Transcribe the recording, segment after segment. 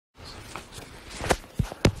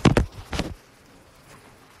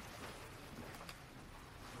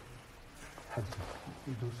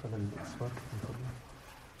الإصفار من فضلك.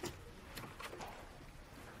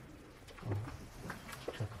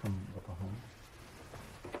 شكرا بطهون.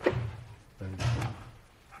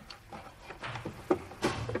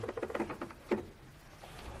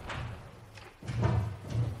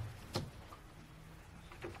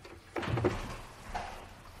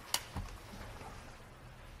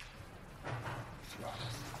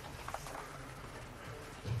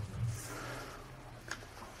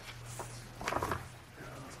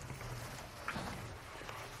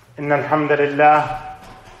 إن الحمد لله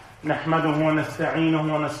نحمده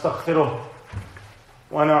ونستعينه ونستغفره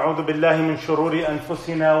ونعوذ بالله من شرور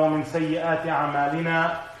أنفسنا ومن سيئات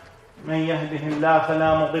أعمالنا من يهده الله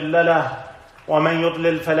فلا مضل له ومن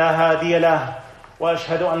يضلل فلا هادي له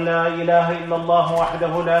وأشهد أن لا إله إلا الله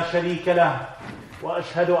وحده لا شريك له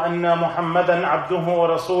وأشهد أن محمدا عبده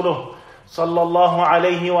ورسوله صلى الله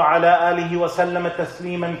عليه وعلى آله وسلم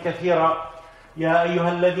تسليما كثيرا. يا أيها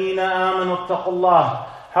الذين آمنوا اتقوا الله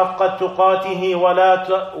حق تقاته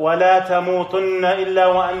ولا تموتن إلا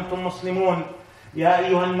وأنتم مسلمون. يا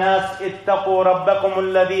أيها الناس اتقوا ربكم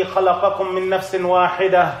الذي خلقكم من نفس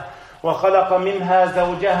واحدة وخلق منها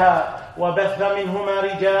زوجها وبث منهما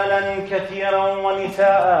رجالا كثيرا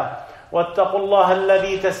ونساء واتقوا الله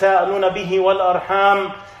الذي تساءلون به والأرحام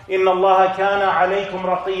إن الله كان عليكم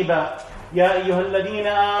رقيبا. يا أيها الذين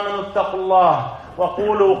آمنوا اتقوا الله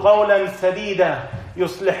وقولوا قولا سديدا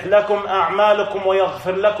يصلح لكم أعمالكم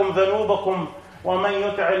ويغفر لكم ذنوبكم ومن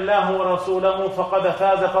يطع الله ورسوله فقد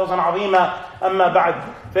فاز فوزا عظيما. أما بعد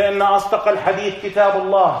فإن أصدق الحديث كتاب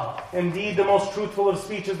الله. Indeed the most truthful of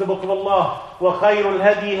speech is the book of Allah. وخير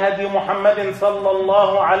الهدي هدي محمد صلى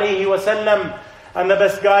الله عليه وسلم. And the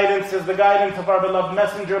best guidance is the guidance of our beloved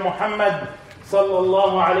messenger Muhammad صلى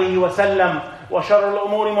الله عليه وسلم. وشر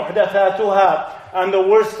الأمور محدثاتها. And the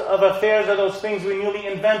worst of affairs are those things we newly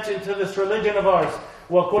invent into this religion of ours.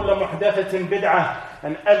 وَكُلَّ مُحْدَثَةٍ بِدْعَةٍ.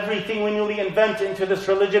 And everything we newly invent into this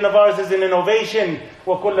religion of ours is an innovation.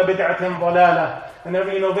 وَكُلَّ بِدْعَةٍ ضَلَالَةٍ. And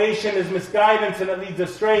every innovation is misguidance and it leads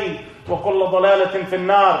astray. وَكُلَّ ضَلَالَةٍ فِي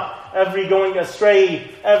النَّارِ. Every going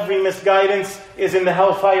astray, every misguidance is in the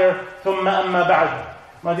hellfire. ثُمَّ أَمَّا بَعْدٍ.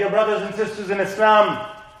 My dear brothers and sisters in Islam,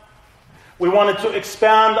 we wanted to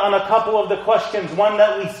expand on a couple of the questions, one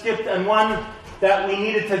that we skipped and one that we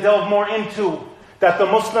needed to delve more into, that the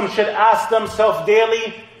Muslims should ask themselves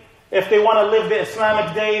daily if they want to live the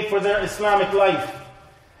Islamic day for their Islamic life.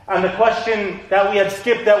 And the question that we had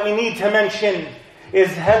skipped that we need to mention is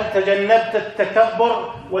هل تجنبت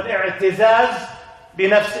التكبر والاعتزاز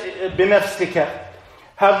بنفسك?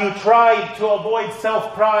 Have you tried to avoid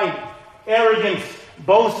self-pride, arrogance,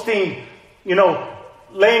 boasting,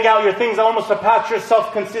 laying out your things almost to pat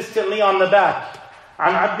yourself consistently on the back?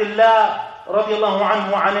 عن عبد الله رضي الله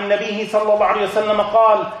عنه عن النبي صلى الله عليه وسلم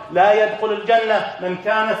قال لا يدخل الجنة من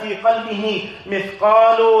كان في قلبه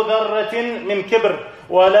مثقال ذرة من كبر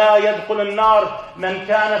ولا يدخل النار من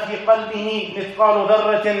كان في قلبه مثقال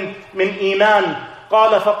ذرة من إيمان.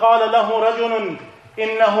 قال فقال له رجل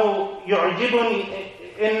إنه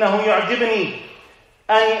يعجبني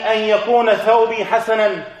أن يكون ثوبي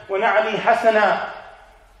حسنا ونعلي حسنا.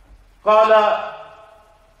 قال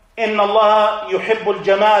إن الله يحب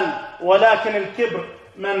الجمال ولكن الكبر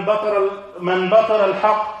من بطر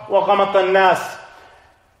الحق وغمط الناس.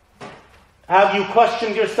 Have you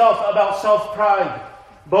questioned yourself about self-pride,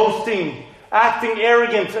 boasting, acting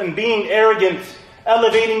arrogant and being arrogant,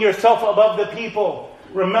 elevating yourself above the people,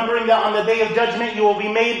 remembering that on the day of judgment you will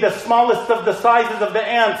be made the smallest of the sizes of the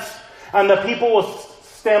ants and the people will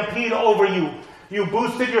stampede over you. You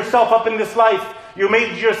boosted yourself up in this life. You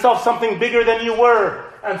made yourself something bigger than you were.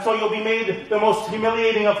 And so you'll be made the most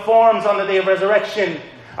humiliating of forms on the day of resurrection.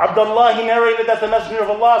 Abdullah, he narrated that the Messenger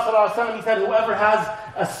of Allah, he said, whoever has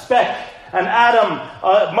a speck, an atom,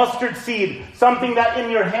 a mustard seed, something that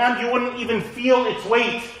in your hand you wouldn't even feel its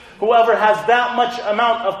weight, whoever has that much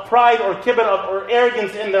amount of pride or kibr or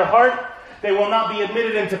arrogance in their heart, they will not be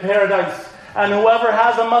admitted into paradise. And whoever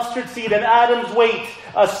has a mustard seed, an atom's weight,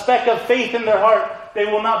 a speck of faith in their heart, they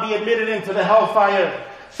will not be admitted into the hellfire.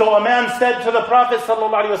 So a man said to the Prophet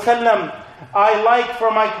ﷺ, I like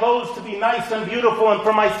for my clothes to be nice and beautiful and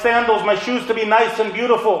for my sandals, my shoes to be nice and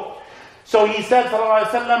beautiful. So he said,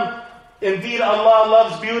 ﷺ, indeed Allah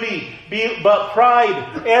loves beauty, but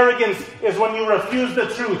pride, arrogance is when you refuse the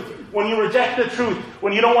truth, when you reject the truth,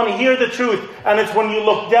 when you don't want to hear the truth, and it's when you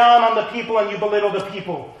look down on the people and you belittle the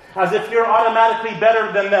people, as if you're automatically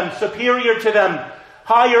better than them, superior to them,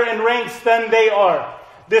 higher in ranks than they are.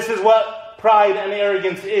 This is what pride and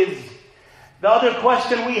arrogance is. The other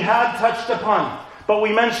question we had touched upon, but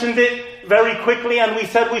we mentioned it very quickly and we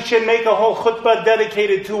said we should make a whole khutbah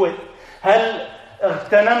dedicated to it. هل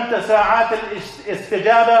اغتنمت ساعات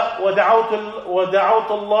الاستجابة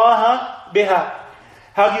ودعوت الله بها.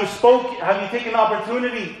 Have you taken the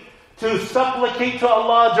opportunity to supplicate to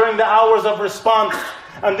Allah during the hours of response?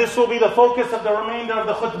 And this will be the focus of the remainder of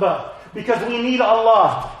the khutbah. Because we need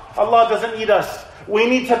Allah. Allah doesn't need us. We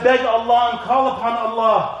need to beg Allah and call upon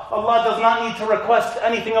Allah. Allah does not need to request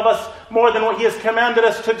anything of us more than what He has commanded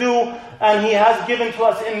us to do, and He has given to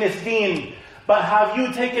us in this deen. But have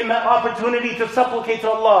you taken that opportunity to supplicate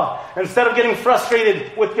to Allah? Instead of getting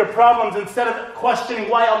frustrated with your problems, instead of questioning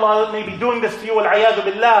why Allah may be doing this to you, al-'iyadhu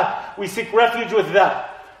billah, we seek refuge with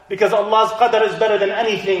that. Because Allah's qadr is better than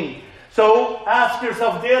anything. So ask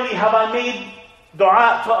yourself daily, have I made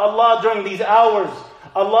dua to Allah during these hours?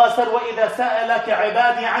 Allah said, وَإِذَا سَأَلَكَ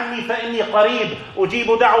عِبَادِي عَنِّي فَإِنِّي قَرِيبٌ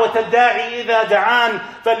أُجِيبُ دَعْوَةَ الدَّاعِ إِذَا دَعَانِ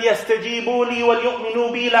فَلْيَسْتَجِيبُوا لِي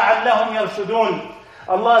وَلْيُؤْمِنُوا بِي لَعَلَّهُمْ يَرْشُدُونَ.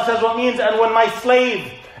 Allah says what means, and when my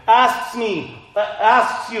slave asks you,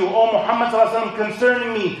 O Muhammad ﷺ,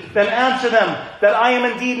 concerning me, then answer them that I am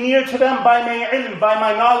indeed near to them by my ilm, by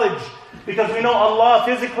my knowledge. Because we know Allah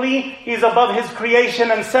physically, He's above His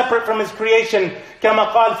creation and separate from His creation.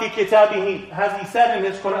 كَمَا قَالْ فِي كِتَابِهِ, as He said in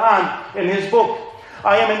His Quran, in His book.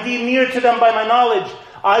 I am indeed near to them by my knowledge.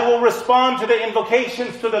 I will respond to the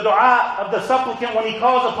invocations, to the dua of the supplicant when he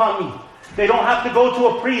calls upon me. They don't have to go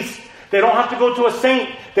to a priest. They don't have to go to a saint.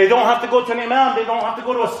 They don't have to go to an imam. They don't have to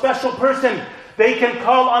go to a special person. They can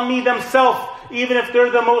call on me themselves, even if they're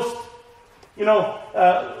the most,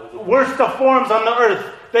 worst of forms on the earth.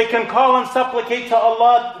 They can call and supplicate to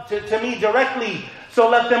Allah, to me directly. So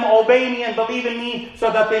let them obey me and believe in me so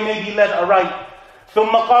that they may be led aright. ثم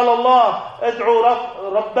قال الله ادعوا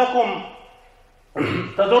ربكم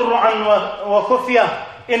تضرعا وخفية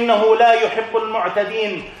إنه لا يحب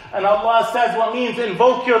المعتدين. And Allah says what means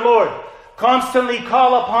invoke your Lord. Constantly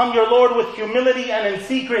call upon your Lord with humility and in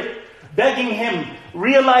secret, begging Him,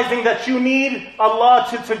 realizing that you need Allah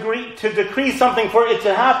to decree something for it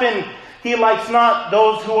to happen. He likes not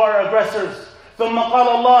those who are aggressors. ثم قال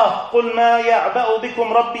الله قل ما يعبأ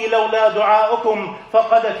بكم ربي لولا دعاؤكم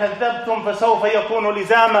فقد كذبتم فسوف يكون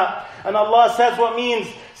لزاما. And Allah says what means,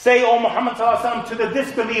 say, O Muhammad ﷺ, to the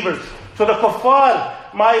disbelievers, to the kuffar,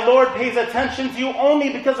 my Lord pays attention to you only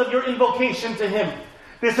because of your invocation to Him.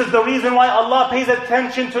 This is the reason why Allah pays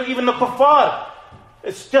attention to even the kuffar.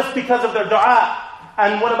 It's just because of their dua.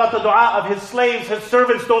 And what about the dua of His slaves, His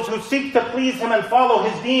servants, those who seek to please Him and follow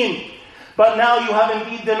His deen? But now you have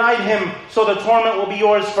indeed denied Him, so the torment will be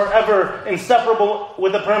yours forever, inseparable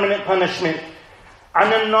with the permanent punishment.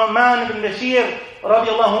 عن النعمان بن بشير رضي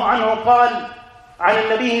الله عنه قال عن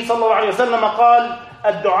النبي صلى الله عليه وسلم قال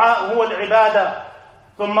الدعاء هو العبادة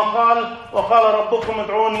ثم قال وقال ربكم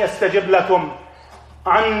ادعوني استجب لكم.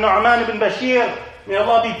 عن النعمان بن بشير, may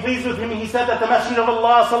Allah be pleased with him, he said that the Messenger of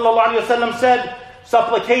Allah صلى الله عليه وسلم said,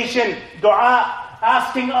 supplication, dua,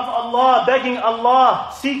 asking of Allah, begging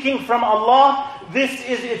Allah, seeking from Allah, this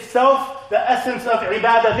is itself the essence of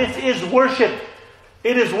ibadah. This is worship.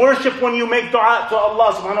 It is worship when you make dua to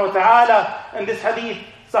Allah subhanahu wa ta'ala. And this hadith,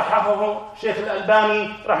 صححه Shaykh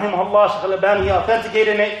al-Albani, rahimahullah, Shaykh al-Albani, he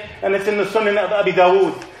authenticated it, and it's in the Sunan of Abi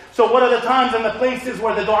Dawood. So what are the times and the places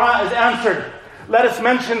where the dua is answered? Let us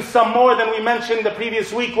mention some more than we mentioned the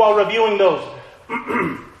previous week while reviewing those.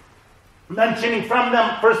 Mentioning from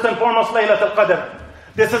them, first and foremost, Laylat al-Qadr.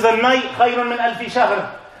 This is a night, khayrun min alfi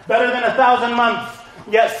shahr, better than 1,000 months.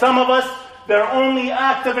 Yet some of us, their only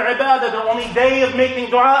act of ibadah, their only day of making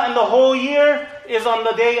dua in the whole year is on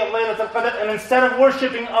the day of Laylat al-Qadr. And instead of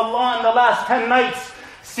worshipping Allah in the last 10 nights,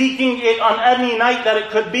 seeking it on any night that it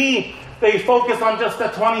could be, they focus on just the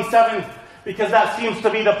 27th, because that seems to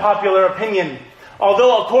be the popular opinion.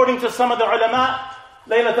 Although according to some of the ulama,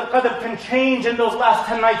 Laylat al-Qadr can change in those last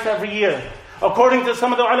 10 nights every year. According to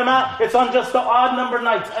some of the ulama, it's on just the odd number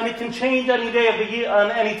nights, and it can change any day of the year,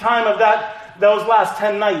 on any time of those last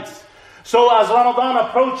 10 nighs. So as Ramadan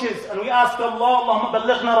approaches, and we ask Allah, Allahumma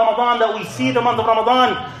ballighna Ramadan, that we see the month of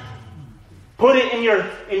Ramadan, put it in your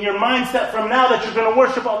mindset from now that you're going to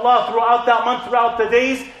worship Allah throughout that month, throughout the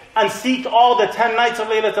days, and seek all the 10 nights of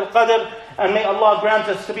Laylat al-Qadr, and may Allah grant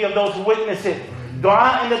us to be of those who witness it.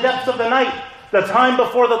 Dua in the depths of the night, the time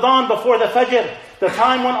before the dawn, before the fajr, the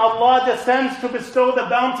time when Allah descends to bestow the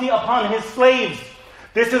bounty upon His slaves.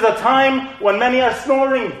 This is a time when many are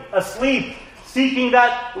snoring, asleep, seeking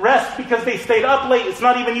that rest because they stayed up late. It's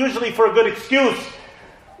not even usually for a good excuse.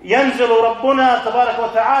 ينزل ربنا تبارك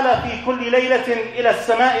وتعالى في كل ليلة إلى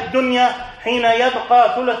السماء الدنيا حين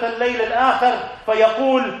يبقى ثلث الليل الآخر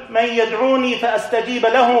فيقول من يدعوني فأستجيب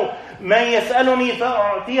له من يسألني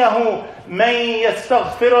فأعطيه من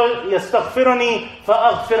يستغفرني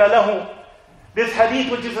فأغفر له. This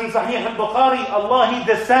hadith, which is in Sahih al-Bukhari, Allah, He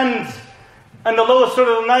descends in the lowest third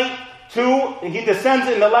of the night He descends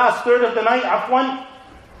in the last third of the night, afwan,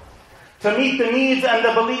 to meet the needs and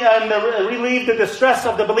relieve the distress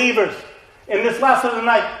of the believers. In this last third of the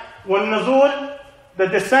night, when nuzul, the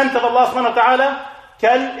descent of Allah subhanahu wa ta'ala,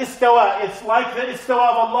 kal istawa, it's like the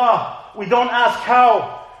istawa of Allah. We don't ask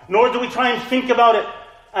how, nor do we try and think about it.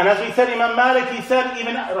 And as we said, Imam Malik, he said,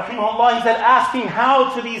 even rahimahullah, he said, asking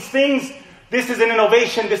how to these things, this is an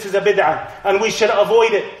innovation, this is a bid'ah, and we should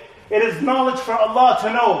avoid it. It is knowledge for Allah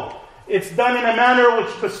to know. It's done in a manner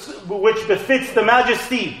which befits the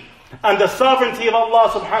majesty and the sovereignty of Allah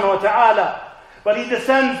subhanahu wa ta'ala. But He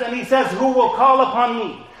descends and He says, who will call upon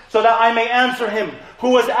me so that I may answer him?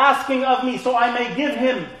 Who is asking of me so I may give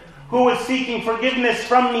him? Who is seeking forgiveness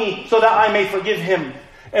from me so that I may forgive him?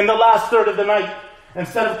 In the last third of the night,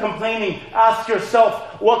 instead of complaining, ask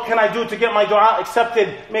yourself, what can I do to get my dua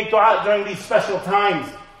accepted? Make dua during these special times.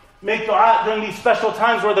 Make dua during these special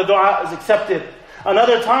times where the dua is accepted.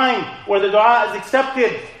 Another time where the dua is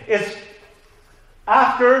accepted is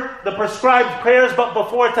after the prescribed prayers, but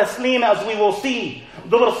before taslim, as we will see.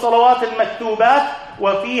 دبر الصلوات المكتوبات.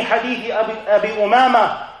 وفي حديث أبي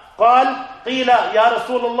أمامة قال قيل يا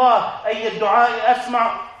رسول الله أي الدعاء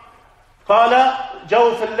أسمع؟ قال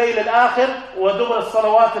جوف الليل الآخر ودبر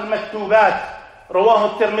الصلوات المكتوبات. رواه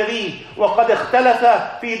الترمذي. وقد اختلف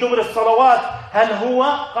في دبر الصلوات هل هو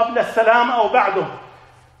قبل السلام أو بعده.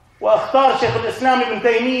 واختار شيخ الإسلام ابن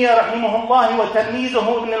تيمية رحمه الله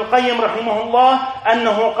وتلميذه ابن القيم رحمه الله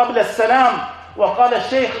أنه قبل السلام. وقال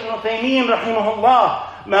الشيخ ابن تيمية رحمه الله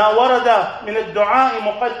ما ورد من الدعاء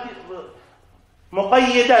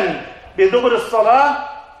مقيدا بدبر الصلاة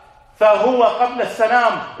فهو قبل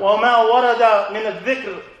السلام، وما ورد من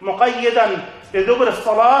الذكر مقيدا بدبر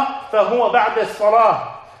الصلاة فهو بعد الصلاة،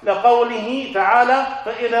 لقوله تعالى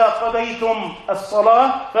فإذا قضيتم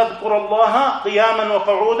الصلاة فاذكروا الله قياما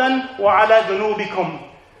وقعودا وعلى جنوبكم.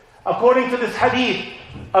 According to this hadith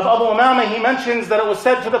of Abu Umama, he mentions that it was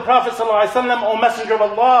said to the Prophet ﷺ, O Messenger of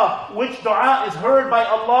Allah, which dua is heard by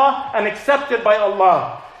Allah and accepted by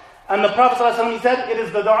Allah. And the Prophet ﷺ, he said, it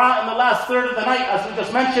is the dua in the last third of the night, as we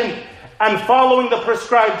just mentioned, and following the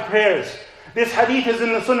prescribed prayers. This hadith is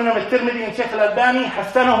in the Sunan of al-Tirmidhi, and Shaykh al-Albani,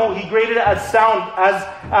 Hasanahu, he graded it as sound,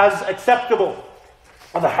 as acceptable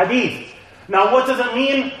of the hadith. Now what does it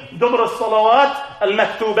mean? Dubr al-salawat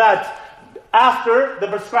al-maktubat, after the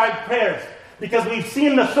prescribed prayers. Because we've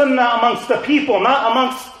seen the sunnah amongst the people, not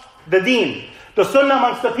amongst the deen. The sunnah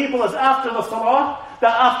amongst the people is after the salah,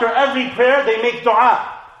 that after every prayer they make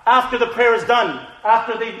dua. After the prayer is done,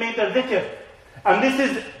 after they've made their dhikr. And this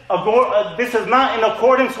is not in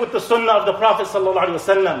accordance with the sunnah of the Prophet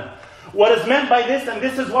ﷺ. What is meant by this, and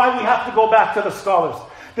this is why we have to go back to the scholars.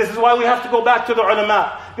 This is why we have to go back to the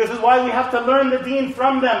ulama. This is why we have to learn the deen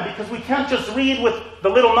from them, because we can't just read with the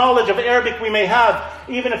little knowledge of Arabic we may have,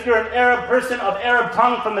 even if you're an Arab person of Arab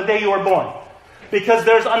tongue from the day you were born. Because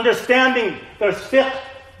there's understanding, there's fiqh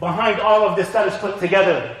behind all of this that is put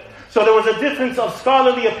together. So there was a difference of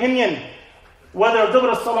scholarly opinion, whether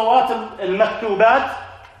dubr al-salawat al-maktubat,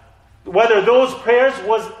 whether those prayers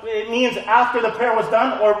it means after the prayer was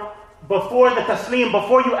done, or before the taslim,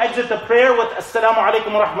 before you exit the prayer with assalamu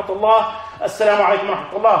alaikum wa rahmatullah, assalamu alaikum wa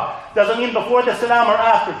rahmatullah. Doesn't mean before the salam or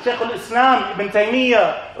after. Shaykh al-Islam ibn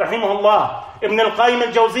Taymiyyah rahimahullah, Ibn al-Qayyim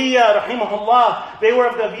al-Jawziyah rahimahullah, they were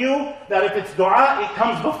of the view that if it's dua, it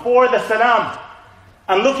comes before the salam.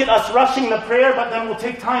 And look at us rushing the prayer, but then we'll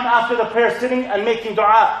take time after the prayer sitting and making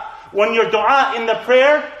dua. When your dua in the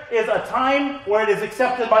prayer is a time where it is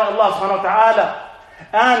accepted by Allah subhanahu wa ta'ala.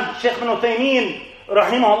 And Shaykh ibn Uthaymeen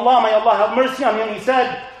rahimahullah, may Allah have mercy on him, he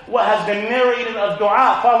said, what has been narrated of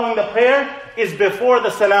dua following the prayer is before the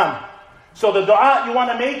salam. So the dua you want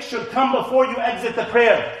to make should come before you exit the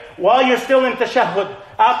prayer. While you're still in tashahhud,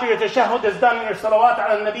 after your tashahhud is done, your salawat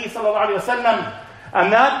ala nabi sallallahu alayhi wa sallam,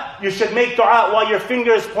 and that you should make dua while your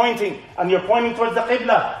finger is pointing, and you're pointing towards the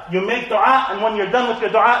qibla. You make dua, and when you're done with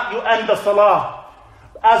your dua, you end the salah.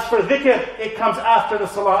 As for dhikr, it comes after the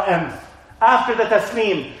salah ends. After the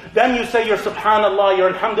taslim, then you say your subhanallah, your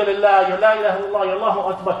alhamdulillah, your la ilaha illallah, your Allahu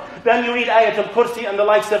akbar. Then you read ayatul kursi and the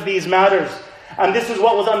likes of these matters. And this is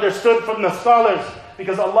what was understood from the scholars.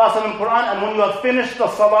 Because Allah said in the Quran, and when you have finished the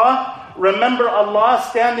salah, remember Allah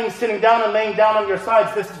standing, sitting down and laying down on your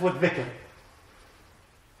sides. This is with dhikr.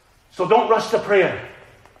 So don't rush the prayer.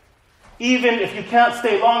 Even if you can't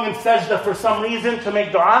stay long in sajda for some reason to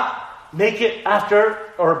make dua, make it after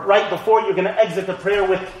or right before you're going to exit the prayer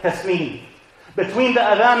with taslim. Between the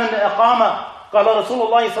adhan and the iqamah, قال رسول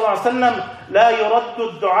الله صلى الله عليه وسلم لا يرد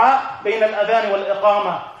الدعاء بين الأذان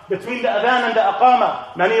والإقامة. Between the adhan and the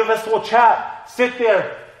aqama, many of us will chat, sit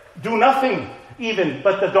there, do nothing even.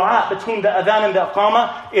 But the dua between the adhan and the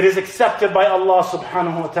aqama, it is accepted by Allah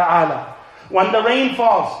subhanahu wa ta'ala. When the rain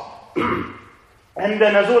falls, عند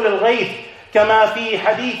نزول الغيث كما في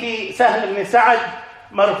حديث سهل بن سعد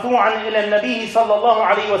مرفوعا إلى النبي صلى الله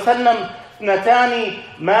عليه وسلم اثنتان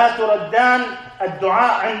ما تردان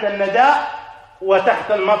الدعاء عند النداء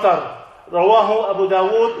وتحت المطر. رواه أبو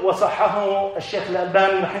داود وصححه الشيخ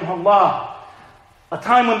الألباني رحمه الله. A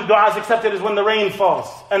time when the dua is accepted is when the rain falls.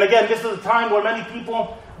 And again, this is a time where many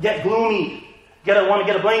people get gloomy, want to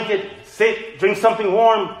get a blanket, sit, drink something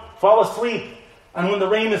warm, fall asleep. And when the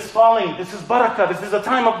rain is falling, this is barakah. This is a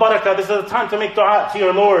time of barakah. This is a time to make dua to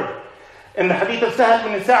your Lord. In the hadith of Sahal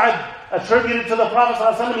bin Sa'ad, attributed to the Prophet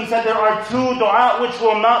ﷺ, he said there are two dua which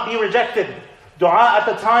will not be rejected. Dua at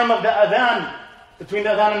the time of the adhan, between the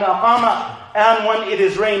adhan and the aqama, and when it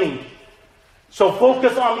is raining. So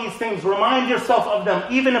focus on these things. Remind yourself of them.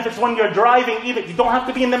 Even if it's when you're driving, even you don't have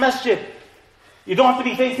to be in the masjid. You don't have to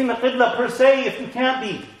be facing the qibla per se if you can't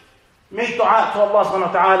be. Make dua to Allah subhanahu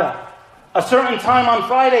wa ta'ala. A certain time on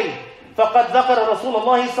Friday, فقد ذكر رسول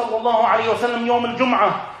الله صلى الله عليه وسلم يوم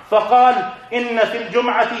الجمعة فقال إن في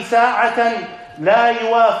الجمعة ساعة لا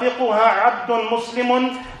يوافقها عبد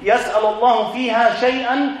مسلم يسأل الله فيها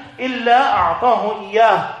شيئا إلا أعطاه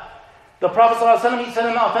إياه. The Prophet ﷺ, he said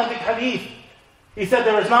in the authentic hadith, he said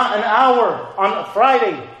there is not an hour on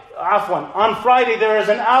Friday, on Friday there is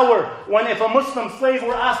an hour when if a Muslim slave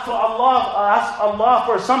were ask Allah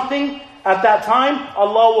for something, at that time,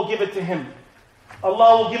 Allah will give it to him.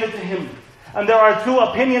 Allah will give it to him. And there are two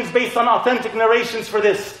opinions based on authentic narrations for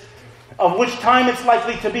this, of which time it's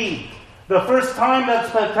likely to be. The first time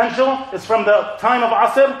that's potential is from the time of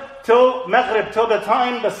Asr till Maghrib, till the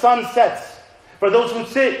time the sun sets. For those who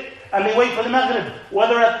sit and they wait for the Maghrib,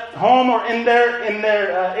 whether at home or in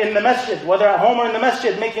the masjid, whether at home or in the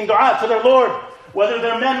masjid, making dua to their Lord, whether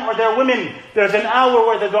they're men or they're women, there's an hour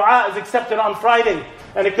where the dua is accepted on Friday.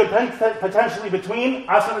 And it could potentially between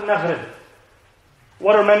Asr and Maghrib.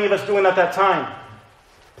 What are many of us doing at that time?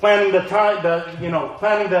 Planning the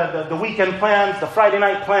weekend plans, the Friday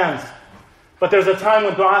night plans. But there's a time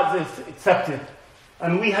when dua is accepted.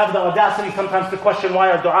 And we have the audacity sometimes to question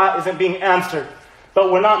why our dua isn't being answered.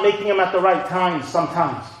 But we're not making them at the right times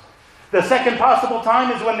sometimes. The second possible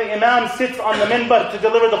time is when the imam sits on the minbar to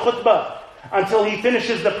deliver the khutbah until he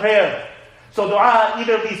finishes the prayer. So dua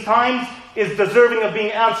either of these times is deserving of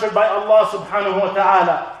being answered by Allah subhanahu wa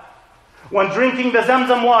ta'ala. When drinking the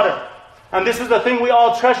Zamzam water, and this is the thing we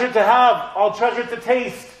all treasure to have, all treasure to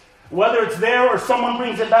taste, whether it's there or someone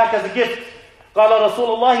brings it back as a gift. قال رسول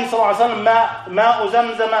الله صلى الله عليه وسلم ماء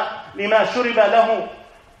زمزم لما شرب له.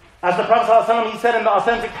 As the Prophet صلى الله عليه وسلم, he said in the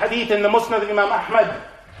authentic hadith in the Musnad of Imam Ahmad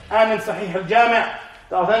and in Sahih al-Jami',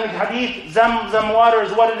 the authentic hadith, Zamzam water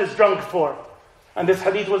is what it is drunk for. And this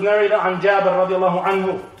hadith was narrated on Jabir radiallahu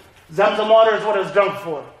anhu. Zamzam water is what it's drunk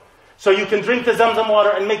for. So you can drink the Zamzam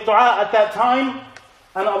water and make dua at that time,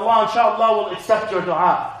 and Allah inshallah will accept your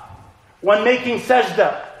dua. When making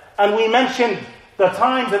sajda, and we mentioned the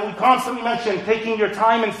times, and we constantly mention taking your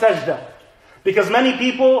time in sajda. Because many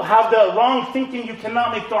people have the wrong thinking you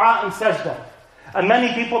cannot make dua in sajda. And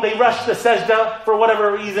many people, they rush the sajda for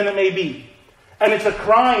whatever reason it may be. And it's a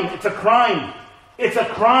crime, it's a crime, it's a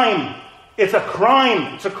crime, it's a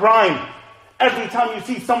crime, it's a crime. Every time you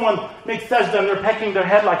see someone make sajda and they're pecking their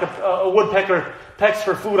head like a woodpecker pecks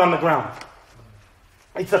for food on the ground.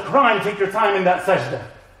 It's a crime. Take your time in that sajda.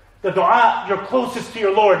 The dua, you're closest to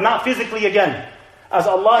your Lord, not physically again. As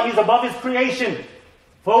Allah, He's above His creation.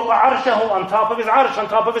 فوق عرشه, on top of His arsh, on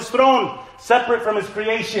top of His throne, separate from His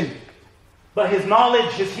creation. But His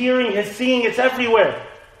knowledge, His hearing, His seeing, it's everywhere.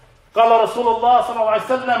 قال رسول الله صلى الله عليه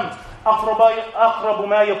وسلم أقرب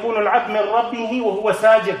ما يكون العبد من ربه وهو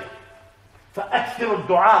ساجد. فأكثر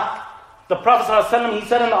الدعاء. The Prophet ﷺ, he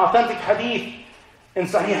said in the authentic hadith in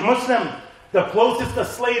Sahih Muslim, the closest a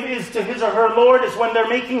slave is to his or her Lord is when they're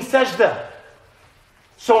making sajda.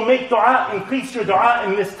 So make dua, increase your dua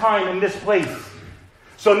in this time, in this place.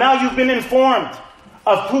 So now you've been informed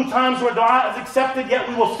of 2 times where dua is accepted, yet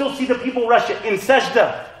we will still see the people rush it in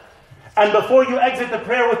sajda. And before you exit the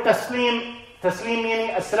prayer with taslim meaning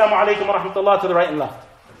assalamu alaikum wa rahmatullah to the right and left.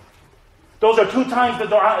 Those are 2 times the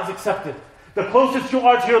dua is accepted. The closest you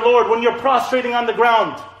are to your Lord when you're prostrating on the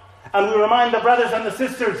ground. And we remind the brothers and the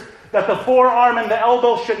sisters that the forearm and the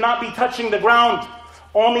elbow should not be touching the ground.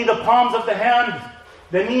 Only the palms of the hand,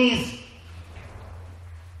 the knees,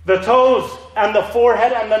 the toes, and the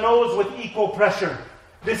forehead and the nose with equal pressure.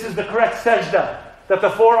 This is the correct sajda. that the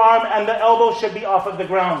forearm and the elbow should be off of the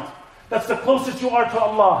ground. That's the closest you are to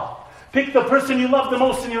Allah. Pick the person you love the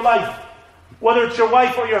most in your life, whether it's your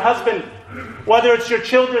wife or your husband, whether it's your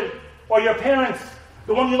children or your parents,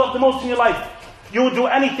 the one you love the most in your life. You would do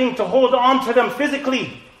anything to hold on to them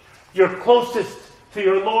physically. You're closest to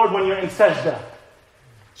your Lord when you're in sajda.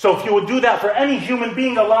 So if you would do that for any human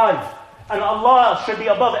being alive, and Allah should be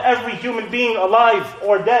above every human being alive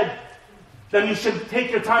or dead, then you should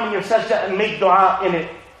take your time in your sajda and make dua in it.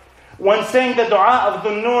 When saying the dua of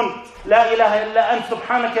Dhunnun, La ilaha illa ant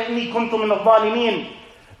subhanaka inni kuntu min al-zalimin,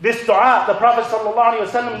 this dua, the Prophet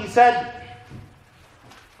ﷺ, he said,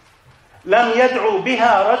 لم يدعو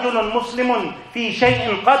بها رجل مسلم في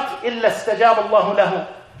شيء قط إلا استجاب الله له.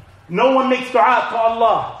 No one makes dua to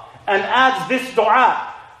Allah and adds this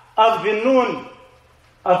dua of the Nun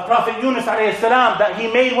of Prophet Yunus alayhi salam that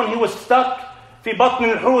he made when he was stuck في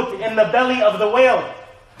بطن الحوت, in the belly of the whale.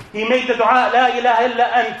 He made the dua, لا إله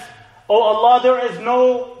إلا أنت. Oh Allah, there is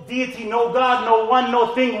no deity, no God, no one, no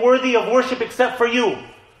thing worthy of worship except for you.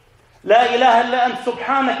 لا إله إلا أنت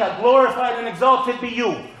سبحانك, glorified and exalted be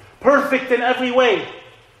you, perfect in every way.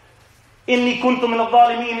 إني كنت من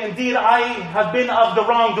الظالمين, indeed I have been of the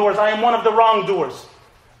wrongdoers, I am one of the wrongdoers,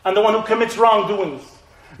 and the one who commits wrongdoings.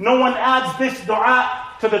 No one adds this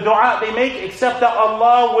dua to the dua they make except that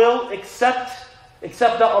Allah will accept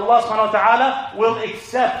that Allah subhanahu wa ta'ala will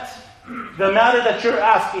accept the matter that you're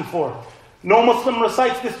asking for. No Muslim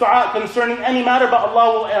recites this dua concerning any matter, but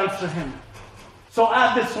Allah will answer him. So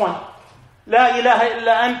add this one. La ilaha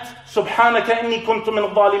illa ant, subhanaka inni kuntu min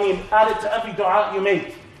al-zalimin. Add it to every dua you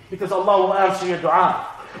make, because Allah will answer your dua.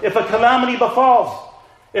 If a calamity befalls,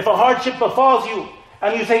 if a hardship befalls you,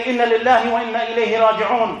 and you say, inna lillahi wa inna ilayhi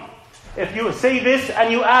raji'un, if you say this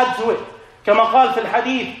and you add to it, كما قال في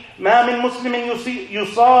الحديث, ما من مسلم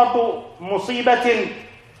يصاب مصيبة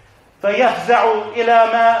فيفزع إلى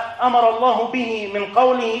ما أمر الله به من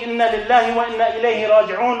قوله إن لله وإنا إليه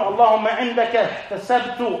راجعون اللهم عندك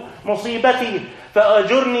احتسبت مصيبتي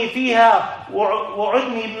فأجرني فيها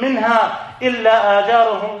وعدني منها إلا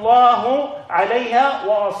آجاره الله عليها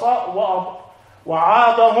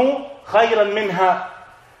وعاضه خيرا منها.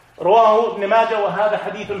 رواه ابن ماجه وهذا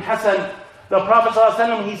حديث حسن. The Prophet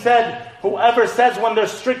ﷺ, he said, whoever says when they're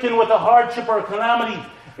stricken with a hardship or a calamity,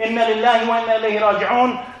 إِنَّ لِلَّهِ وَإِنَّا إِلَيْهِ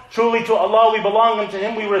رَاجِعُونَ, truly to Allah we belong and to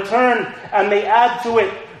Him we return, and they add to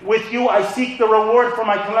it, with you I seek the reward for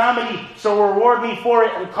my calamity, so reward me for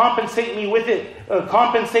it and compensate me with it,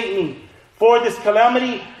 compensate me for this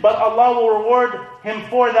calamity, but Allah will reward him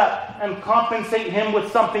for that and compensate him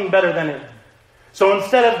with something better than it. So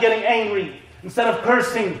instead of getting angry, instead of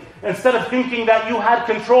cursing, instead of thinking that you had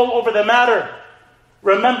control over the matter,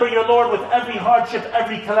 remember your Lord with every hardship,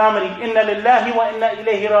 every calamity. Inna lillahi wa inna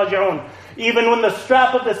ilayhi raji'un. Even when the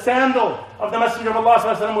strap of the sandal of the Messenger of Allah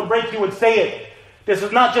ﷺ would break, you would say it. This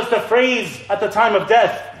is not just a phrase at the time of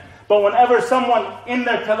death, but whenever someone in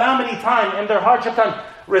their calamity time, in their hardship time,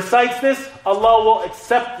 recites this, Allah will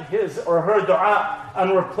accept his or her dua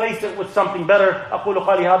and replace it with something better. أقول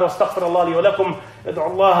قولي هذا واستغفر الله لي ولكم. ادعوا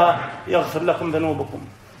الله يغفر لكم ذنوبكم.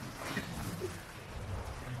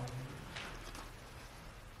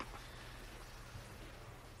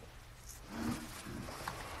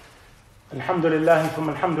 الحمد لله ثم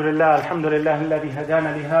الحمد لله الحمد لله الذي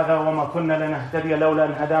هدانا لهذا وما كنا لنهتدي لولا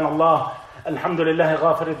أن هدانا الله الحمد لله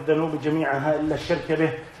غافر الذنوب جميعها إلا الشرك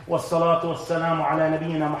به والصلاة والسلام على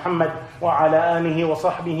نبينا محمد وعلى آله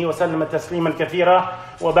وصحبه وسلم تسليما كثيرا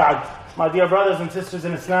وبعد. My dear brothers and sisters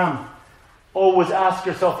in Islam, always ask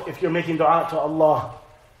yourself if you're making dua to Allah,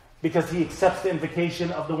 because He accepts the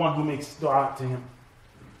invocation of the one who makes dua to Him.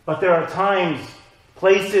 But there are times,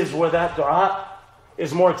 places where that dua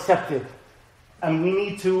is more accepted. And we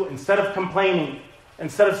need to, instead of complaining,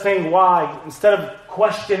 instead of saying why, instead of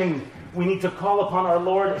questioning, we need to call upon our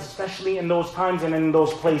Lord, especially in those times and in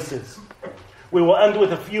those places. We will end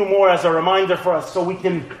with a few more as a reminder for us, so we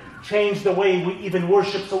can change the way we even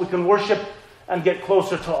worship, so we can worship and get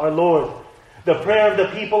closer to our Lord. The prayer of the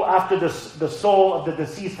people after the soul of the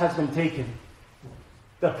deceased has been taken.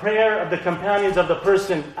 The prayer of the companions of the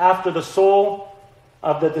person after the soul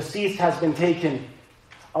of the deceased has been taken.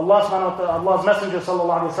 Allah subhanahu wa ta'ala, Allah's Messenger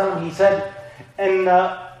sallallahu alayhi wa sallam, he said, إن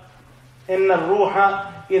الروح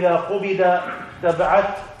إذا قبض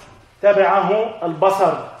تبعه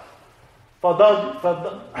البصر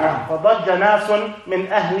فضج ناس من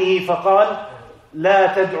أهله فقال لا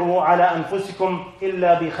تدعوا على أنفسكم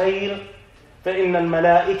إلا بخير فإن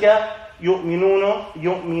الملائكة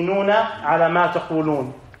يؤمنون على ما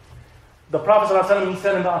تقولون. The Prophet ﷺ, he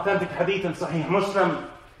said in the authentic hadith in Sahih Muslim,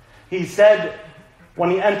 he said when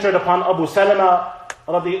he entered upon Abu Salama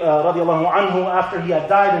radiallahu anhu, after he had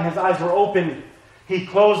died and his eyes were open, he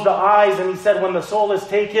closed the eyes and he said, when the soul is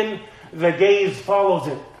taken, the gaze follows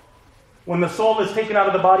it. When the soul is taken out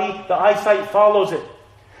of the body, the eyesight follows it.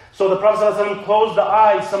 So the Prophet ﷺ closed the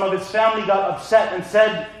eyes. Some of his family got upset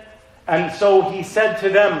and so he said to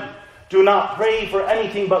them, do not pray for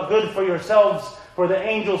anything but good for yourselves, for the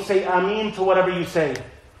angels say Ameen to whatever you say.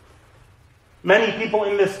 Many people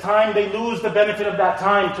in this time, they lose the benefit of that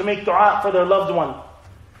time to make dua for their loved one,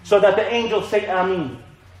 so that the angels say Ameen.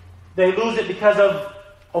 They lose it because of,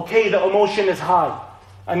 the emotion is high,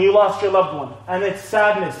 and you lost your loved one, and it's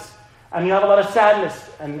sadness, and you have a lot of sadness,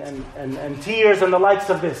 and tears, and the likes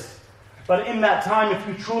of this. But in that time, if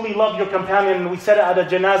you truly love your companion, and we said it at a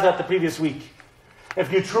janazah at the previous week,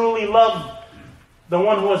 if you truly love the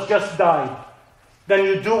one who has just died, then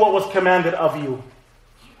you do what was commanded of you.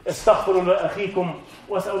 استغفروا لأخيكم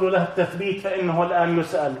واسألوا له التثبيت فإنه الآن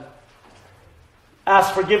يسأل.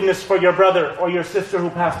 Ask forgiveness for your brother or your sister who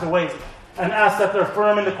passed away, and ask that they're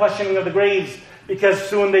firm in the questioning of the graves, because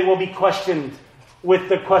soon they will be questioned with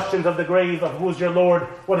the questions of the grave of who is your Lord,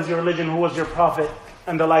 what is your religion, who was your prophet,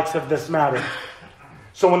 and the likes of this matter.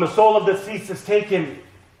 So when the soul of the deceased is taken,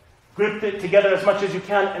 grip it together as much as you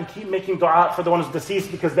can and keep making dua for the one who's deceased,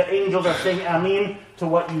 because the angels are saying Ameen to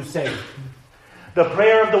what you say. The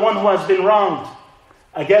prayer of the one who has been wronged.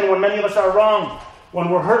 Again, when many of us are wronged, when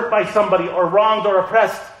we're hurt by somebody or wronged or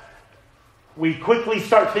oppressed, we quickly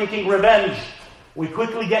start thinking revenge. We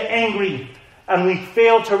quickly get angry, and we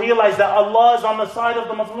fail to realize that Allah is on the side of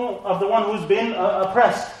the mazloom, of the one who's been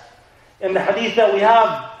oppressed. In the hadith that we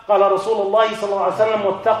have, قال رسول الله صلى الله عليه وسلم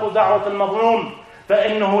واتقوا دعوة المظلوم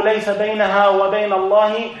فإنه ليس بينها وبين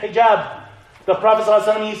الله حجاب. The Prophet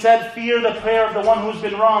ﷺ, he said, fear the prayer of the one who's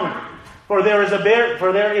been wronged, for there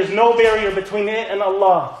is no barrier between it and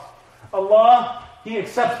Allah. Allah, He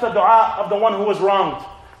accepts the dua of the one who was wronged,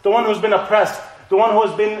 the one who's been oppressed, the one who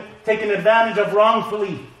has been taken advantage of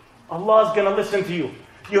wrongfully. Allah is going to listen to you.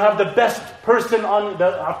 You have the best person on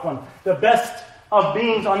the best of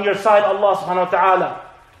beings on your side, Allah subhanahu wa ta'ala.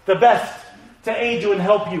 The best to aid you and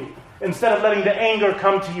help you, instead of letting the anger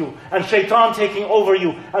come to you and shaitan taking over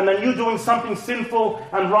you, and then you doing something sinful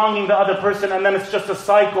and wronging the other person, and then it's just a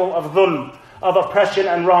cycle of dhulm, of oppression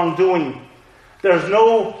and wrongdoing. There's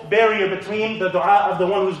no barrier between the dua of the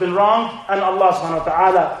one who's been wronged and Allah subhanahu wa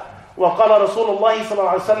ta'ala. وقال رسول الله صلى الله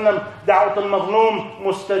عليه وسلم دعوة المظلوم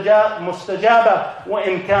مستجابة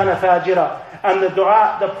وإن كان فاجرا. And the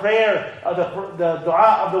dua, the prayer, the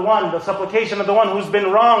dua of the one, the supplication of the one who's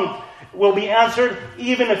been wronged will be answered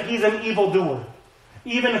even if he's an evildoer.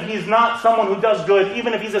 Even if he's not someone who does good.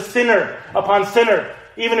 Even if he's a sinner upon sinner.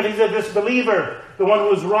 Even if he's a disbeliever. The one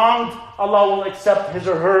who is wronged, Allah will accept his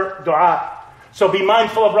or her dua. So be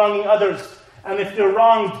mindful of wronging others. And if you're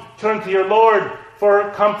wronged, turn to your Lord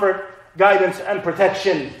for comfort, guidance, and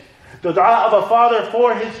protection. The dua of a father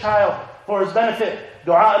for his child, for his benefit.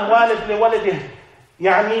 دعاء الوالد لولده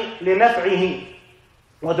يعني لنفعه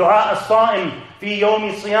ودعاء الصائم في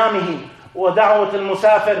يوم صيامه ودعوة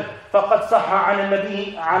المسافر فقد صح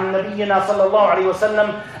عن نبينا صلى الله عليه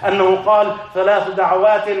وسلم أنه قال 3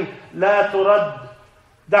 دعوات لا ترد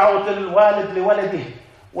دعوة الوالد لولده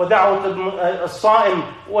ودعوة الصائم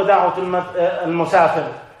ودعوة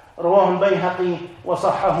المسافر رواه البيهقي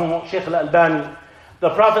وصححه شيخ الألباني. The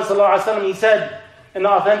Prophet صلى الله عليه وسلم, he said in the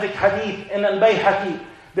authentic hadith in Al-Bayhaqi,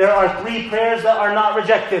 there are 3 prayers that are not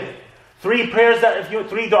rejected. 3 prayers that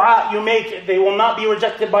 3 dua you make, they will not be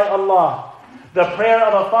rejected by Allah. The prayer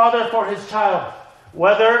of a father for his child,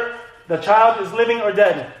 whether the child is living or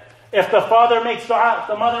dead. If the father makes dua, if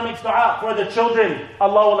the mother makes dua for the children,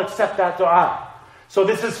 Allah will accept that dua. So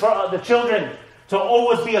this is for the children, to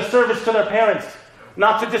always be a service to their parents,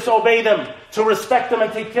 not to disobey them, to respect them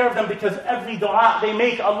and take care of them, because every dua they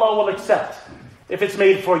make, Allah will accept if it's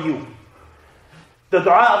made for you. The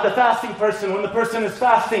dua of the fasting person, when the person is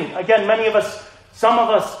fasting, again, some of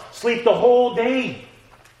us sleep the whole day.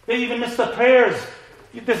 They even miss the prayers.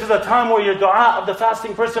 This is a time where your dua of the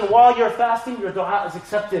fasting person, while you're fasting, your dua is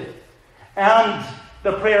accepted. And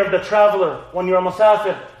the prayer of the traveler, when you're a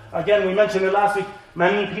musafir. Again, we mentioned it last week.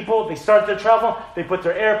 Many people, they start their travel, they put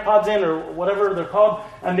their AirPods in, or whatever they're called,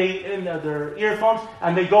 and their earphones,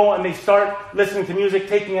 and they go and they start listening to music,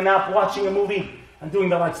 taking a nap, watching a movie, and doing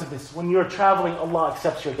the likes of this. When you're traveling, Allah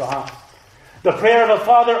accepts your dua. The prayer of a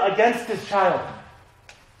father against his child.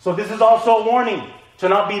 So this is also a warning to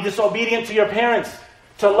not be disobedient to your parents,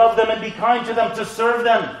 to love them and be kind to them, to serve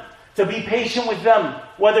them, to be patient with them,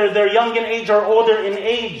 whether they're young in age or older in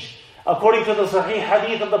age. According to the Sahih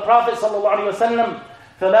Hadith of the Prophet sallallahu alaihi wasallam,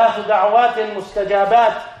 3 دعوات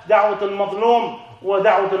مستجابات دعوة المظلوم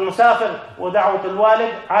ودعوة المسافر ودعوة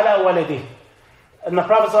الوالد على ولده. And the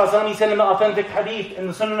Prophet ﷺ, he said in the authentic hadith, in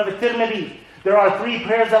the Sunan of Tirmidhi, there are 3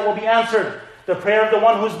 prayers that will be answered. The prayer of the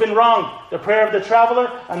one who's been wronged, the prayer of the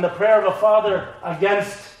traveler, and the prayer of a father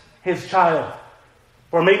against his child.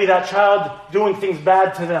 Or maybe that child doing things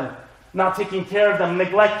bad to them, not taking care of them,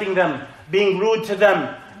 neglecting them, being rude to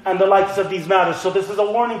them, and the likes of these matters. So this is a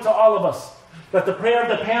warning to all of us, that the prayer of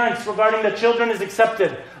the parents regarding the children is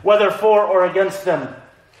accepted, whether for or against them.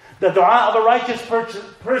 The dua of a righteous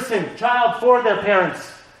person, child, for their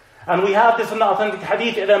parents. And we have this in the authentic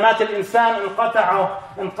hadith, إِذَا مَاتَ الْإِنسَانُ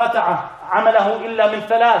انْقَطَعَ عَمَلَهُ إِلَّا مِنْ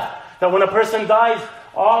ثَلَاثٍ. That when a person dies,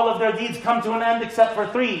 all of their deeds come to an end except for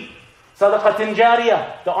 3. صَدَقَةٍ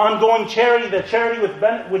جَارِيَةٍ, the ongoing charity, the charity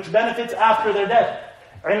which benefits after their death.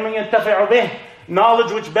 عِلْمٍ يَنْتَفِعُ بِهِ,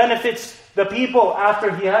 knowledge which benefits the people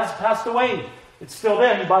after he has passed away. It's still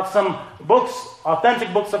there. He bought some books,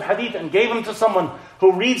 authentic books of hadith, and gave them to someone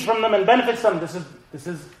who reads from them and benefits them. This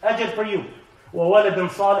is ajr for you. وَوَلَدٍ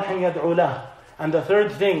صَالِحٍ يَدْعُو لَهُ. And the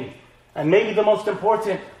third thing, and maybe the most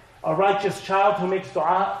important, a righteous child who makes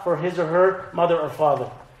dua for his or her mother or father.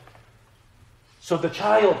 So the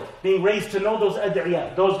child being raised to know those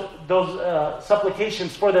ad'iyah, those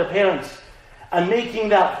supplications for their parents, and making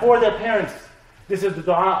that for their parents, this is the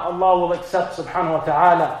dua Allah will accept subhanahu wa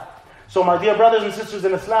ta'ala. So my dear brothers and sisters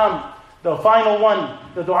in Islam, the final one,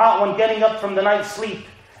 the dua when getting up from the night sleep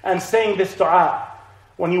and saying this dua.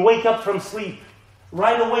 When you wake up from sleep,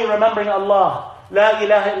 right away remembering Allah. لا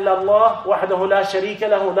إله إلا الله وحده لا شريك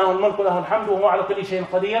له له الملك وله الحمد وهو على كل شيء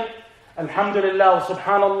قدير. الحمد لله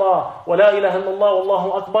وسبحان الله ولا إله إلا الله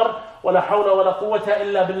والله أكبر ولا حول ولا قوة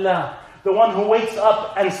إلا بالله. The one who wakes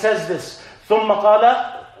up and says this. ثم قال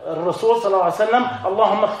الرسول صلى الله عليه وسلم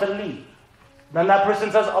اللهم اغفر لي. Then that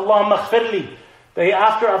person says, Allahumma اغفر لي.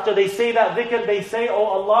 After they say that dhikr, they say, oh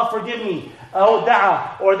Allah, forgive me. Oh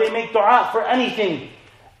da'a. Or they make dua for anything.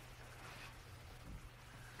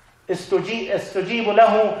 استجيب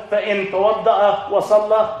له فإن توضأ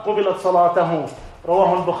وصلى قبلت صلاته.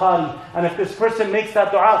 رواه البخاري. And if this person makes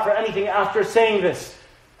that dua for anything after saying this,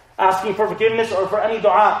 asking for forgiveness or for any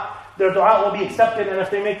dua, their dua will be accepted. And if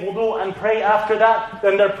they make wudu and pray after that,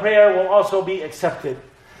 then their prayer will also be accepted.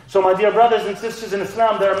 So my dear brothers and sisters in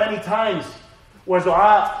Islam, there are many times where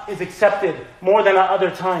dua is accepted more than at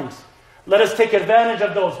other times. Let us take advantage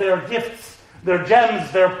of those. They are gifts, they're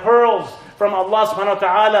gems, they're pearls from Allah subhanahu wa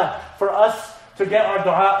ta'ala for us to get our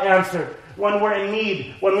dua answered. When we're in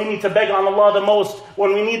need, when we need to beg on Allah the most,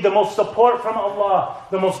 when we need the most support from Allah,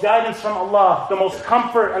 the most guidance from Allah, the most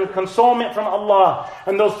comfort and consolement from Allah,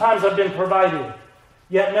 and those times have been provided.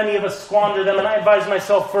 Yet many of us squander them, and I advise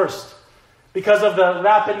myself first, because of the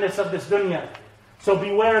rapidness of this dunya. So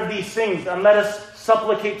beware of these things and let us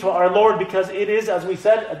supplicate to our Lord, because it is, as we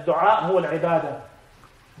said, ad-du'a huwa al-ibadah.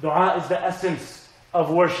 Dua is the essence of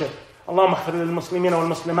worship. اللهم اغفر للمسلمين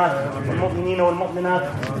والمسلمات والمؤمنين والمؤمنات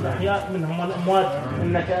الأحياء منهم والأموات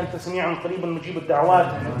إنك أنت سميع قريب مجيب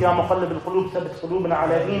الدعوات. يا مقلب القلوب ثبت قلوبنا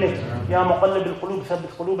على دينك. يا مقلب القلوب ثبت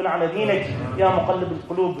قلوبنا على دينك. يا مقلب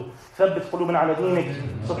القلوب ثبت قلوبنا على دينك.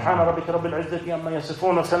 سبحان ربك رب العزة عما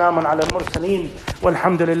يصفون وسلام على المرسلين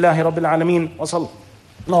والحمد لله رب العالمين. وصلى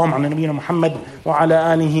اللهم على نبينا محمد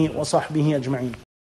وعلى آله وصحبه أجمعين.